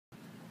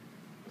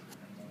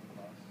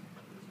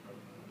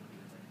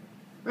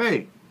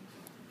Hey.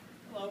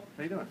 Hello.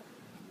 How you doing?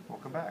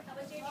 Welcome back.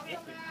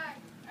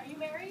 Are you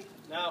married?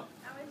 No.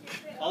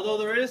 Although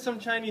there is some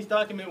Chinese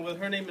document with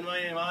her name and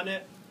my name on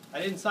it. I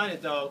didn't sign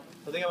it though,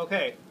 so I think I'm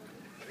okay.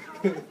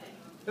 It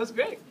was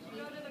great. Did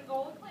you go to the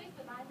gold place,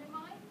 the diamond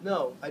mine?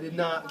 No, I did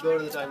not go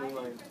to the diamond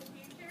mine.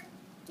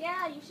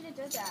 Yeah, you should have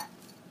done that.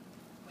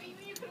 Wait,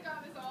 you could have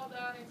gotten this all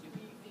done in 2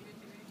 weeks, even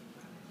 2 weeks.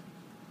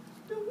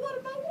 Dude, what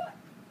about what?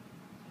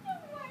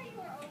 Why you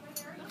were over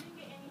there? You didn't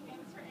get any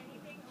hints or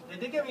anything? They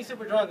did get me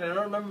super drunk, and I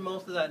don't remember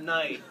most of that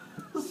night.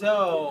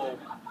 So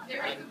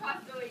There is a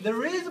possibility.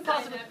 there is a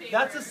possibility.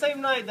 That's the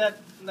same night that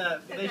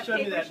they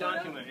showed me that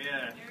document.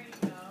 Yeah. There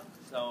you go.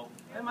 So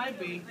it might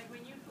be. Like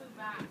when you flew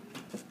back,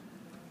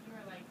 you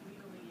were like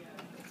legally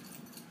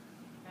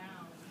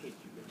bound.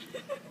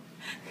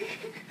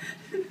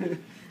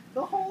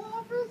 The whole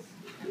office?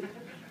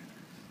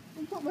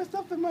 I put my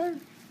stuff in my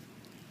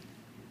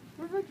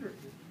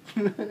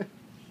refrigerator.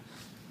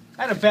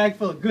 I had a bag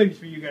full of goodies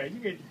for you guys.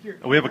 You guys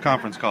are We have a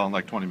conference call in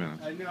like 20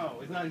 minutes. I know.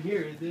 It's not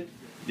here, is it?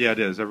 Yeah, it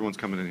is. Everyone's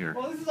coming in here.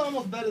 Well, this is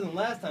almost better than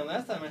last time.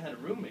 Last time I had a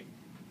roommate.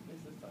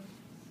 This time,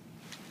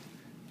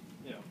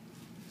 you know.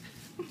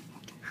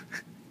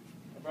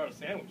 I brought a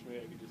sandwich.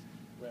 Maybe I could just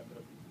wrap it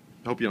up.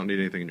 Hope you don't need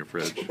anything in your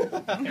fridge.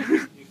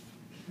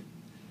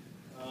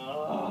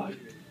 Oh,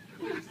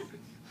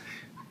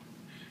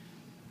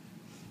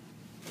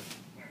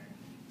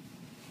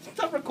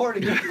 stop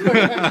recording.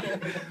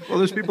 Well,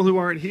 there's people who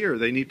aren't here.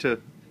 They need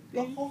to...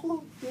 The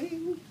whole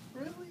thing?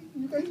 Really?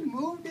 You guys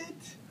moved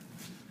it?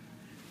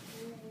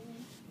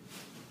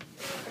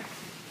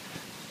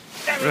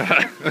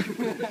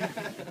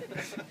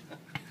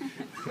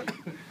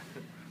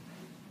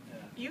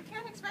 You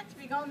can't expect to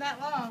be going that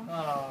long.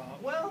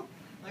 Well,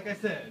 like I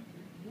said,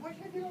 why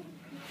can't I get over?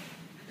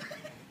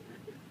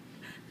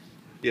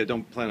 Yeah,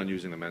 don't plan on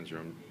using the men's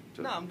room.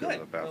 To No, I'm go to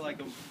good the for bathroom.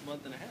 like a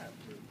month and a half.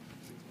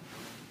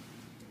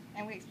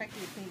 And we expect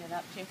you to clean it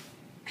up too.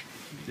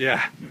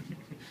 Yeah.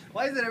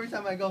 Why is it every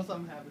time I go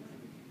something happens to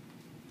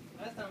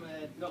me? Last time I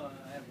had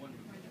I had one.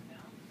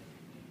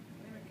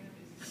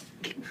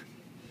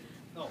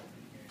 No.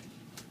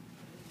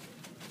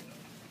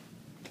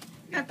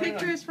 That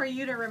picture is for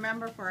you to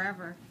remember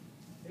forever.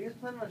 Are you guys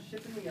planning on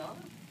shipping me off?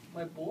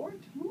 My board?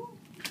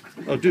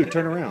 Oh, dude,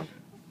 turn around.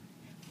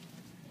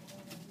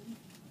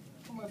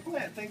 For my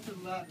plant. Thanks for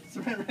not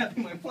saran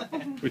wrapping my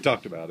plant. We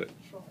talked about it.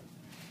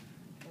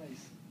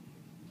 Nice.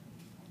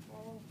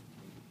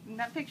 And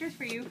that picture's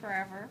for you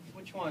forever.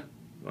 Which one?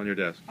 On your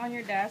desk. On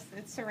your desk.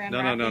 It's saran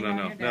No, wrapping no, on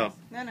no, your desk.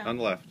 No. On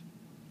the left.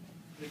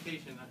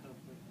 Vacation.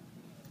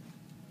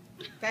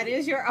 That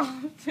is your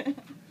own. It's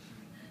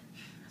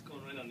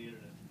going right on the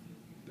internet.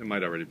 It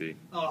might already be.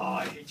 Oh,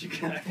 I hate you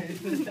guys.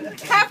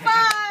 Have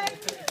fun!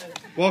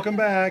 Welcome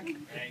back.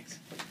 Thanks.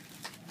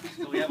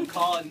 So we have a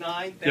call at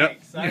 9.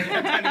 Yep. Thanks. I didn't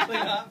have time to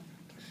clean up.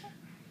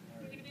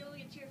 You're going to be able to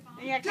get to your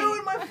phone? Yeah,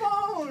 Dude, my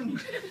phone!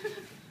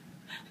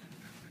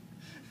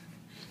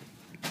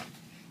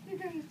 You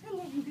guys, I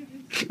love you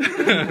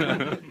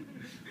guys.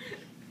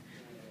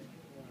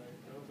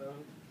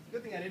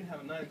 Good thing I didn't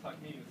have a 9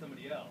 o'clock meeting with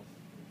somebody else.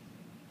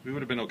 We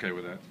would have been okay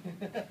with that.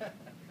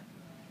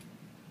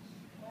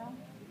 Well,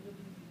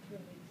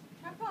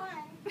 have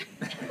fun.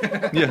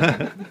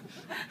 Yeah.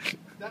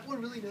 That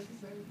one really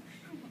necessary?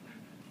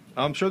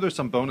 I'm sure there's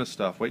some bonus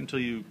stuff. Wait until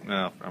you...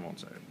 No, I won't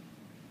say it.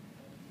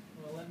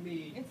 Well, let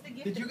me... It's the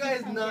gift Did you that guys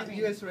keeps on not... giving.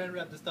 You guys saran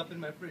wrapped the stuff in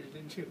my fridge,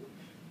 didn't you?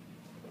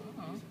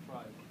 Uh-huh. I'm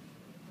surprised.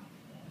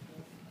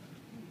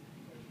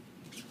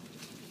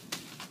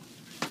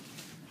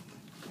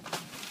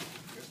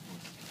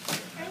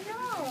 I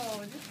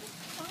know. This is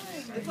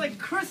fun. It's like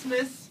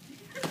Christmas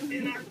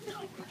in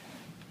October.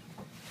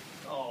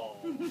 Oh.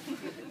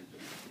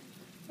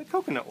 The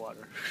coconut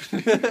water.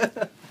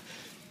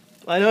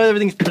 I know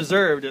everything's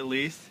preserved at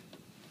least.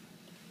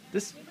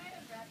 This We might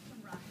have wrapped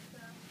some rock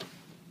stuff.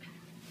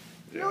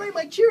 really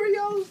my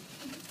Cheerios.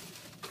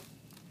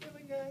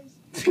 Really, guys.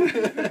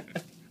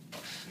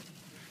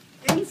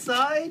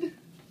 Inside,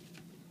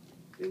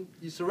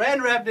 you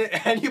saran wrapped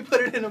it and you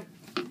put it in a.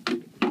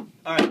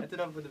 All right, that's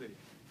enough for the video.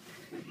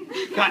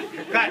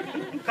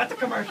 Cut the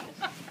commercial.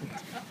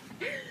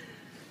 Do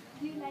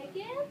you like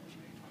it?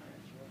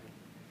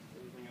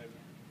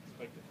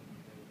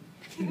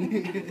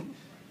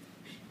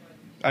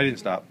 I didn't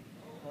stop.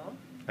 Huh?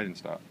 I didn't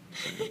stop.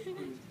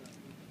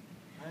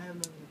 I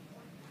am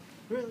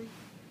really.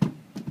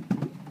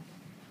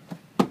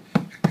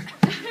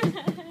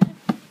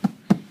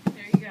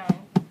 There you go.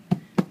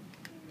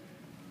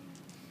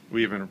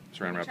 We even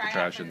saran wrapped the Try it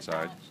trash for the inside.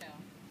 talent show.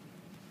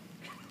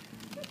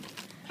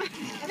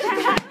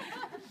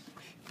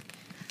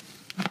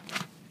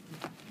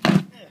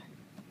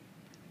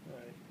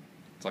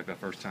 It's like that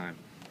first time.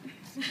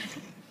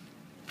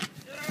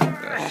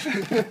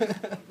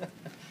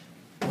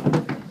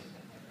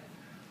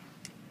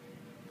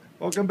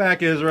 Welcome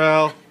back,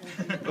 Israel.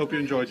 Hope you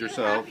enjoyed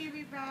yourself. Happy to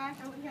be back.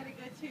 I hope you had a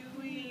good 2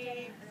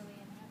 weeks.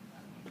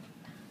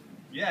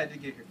 Yeah, I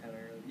did get here kind of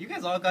early. You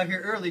guys all got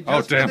here early. Just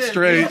Oh, for damn this.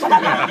 straight.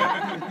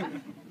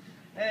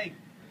 Hey.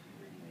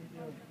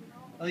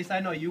 At least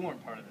I know you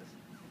weren't part of this.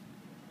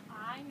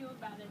 I knew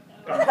about it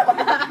though.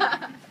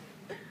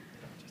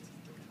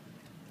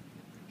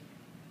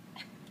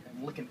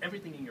 I'm looking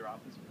everything in your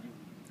office with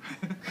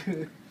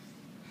you.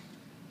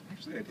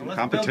 Actually, I did Unless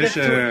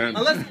competition.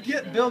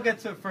 Bill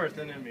gets it first,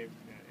 and then maybe.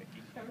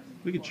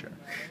 We can share.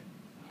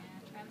 Yeah,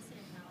 Travis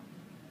didn't know.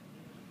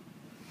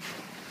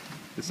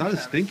 It's not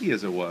as stinky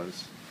as it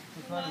was.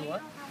 It's not in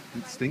what?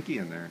 It's stinky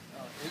in there.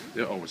 Oh, is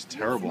it? Oh, it was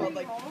terrible.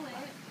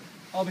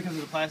 Oh, because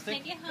of the plastic?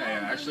 Take it home.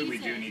 Yeah, actually, we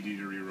use do it. need you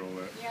to re-roll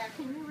it. Yeah,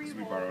 can you Because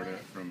we re-roll borrowed it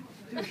from.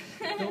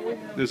 Don't we,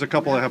 There's a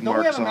couple that have don't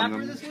we marks have a on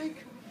mapper them. this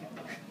week?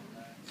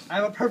 I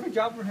have a perfect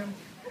job for him.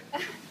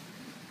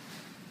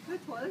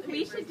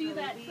 We should do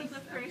that for the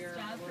first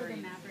job for the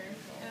mapper.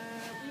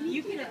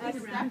 You can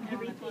accept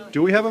everything.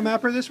 Do we have a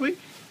mapper this week?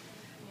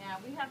 Yeah,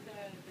 we have the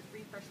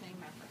three first name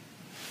mapper.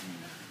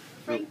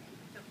 Frank,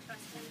 don't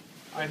trust him.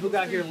 Alright, who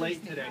got here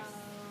late today?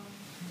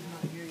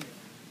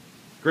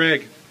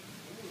 Greg.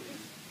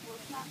 Well,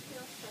 it's not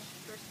Phil's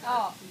first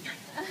Oh.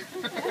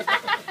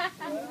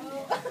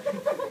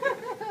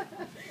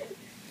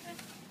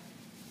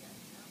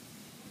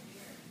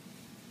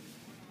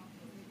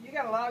 You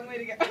got a long way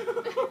to go.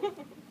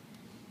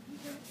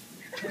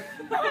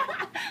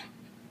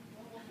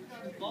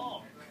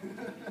 Ball.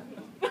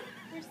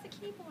 Where's the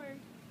keyboard?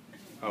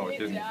 Oh, it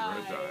didn't.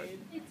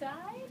 It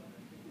died?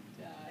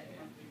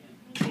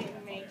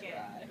 Didn't make it.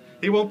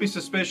 He won't be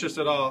suspicious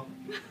at all.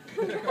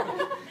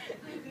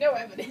 No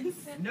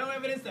evidence. No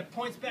evidence that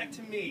points back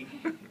to me.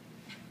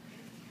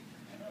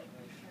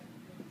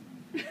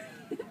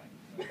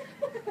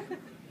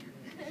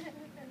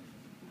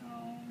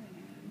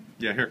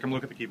 Yeah, here, come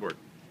look at the keyboard.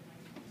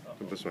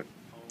 Come this way.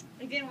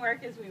 It didn't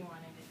work as we wanted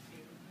it to.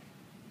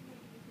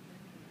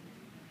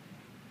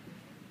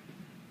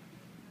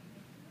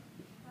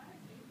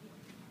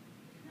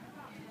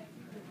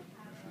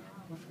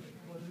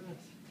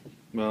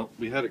 Well,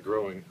 we had it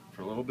growing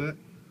for a little bit.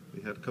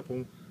 We had a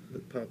couple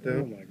that popped out.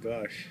 Oh my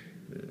gosh.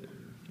 Yeah.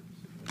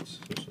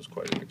 This was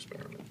quite an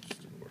experiment. It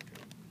just didn't work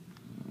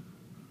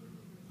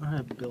out. I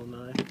have Bill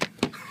Nye.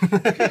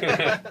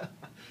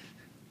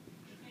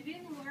 It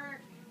didn't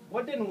work.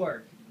 What didn't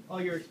work? Oh,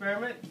 your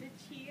experiment? The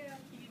Chia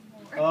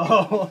keyboard.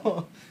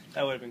 Oh,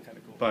 that would have been kind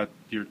of cool. But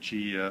your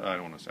chia, I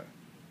don't want to say.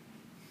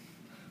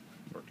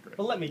 Worked great.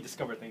 But let me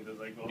discover things as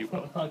I go You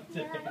along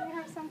Yeah, today. we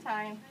have some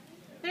time.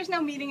 There's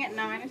no meeting at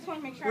 9. I just want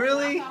to make sure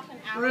Really? I block off an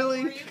hour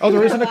Really? for you. Oh,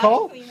 there isn't a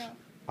call? Clean up.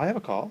 I have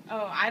a call.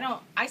 Oh,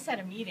 I set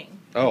a meeting.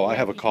 Oh, I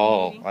have a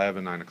call. Meeting. I have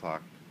a 9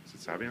 o'clock. Is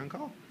it Savvy on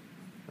call?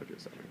 I do a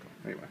Savvy on call.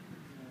 Anyway.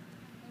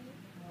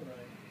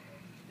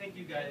 Thank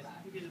you guys.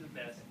 You guys are the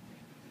best.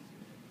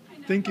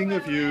 Thinking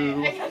of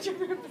you. I got your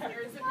paper.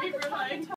 There's a paper line.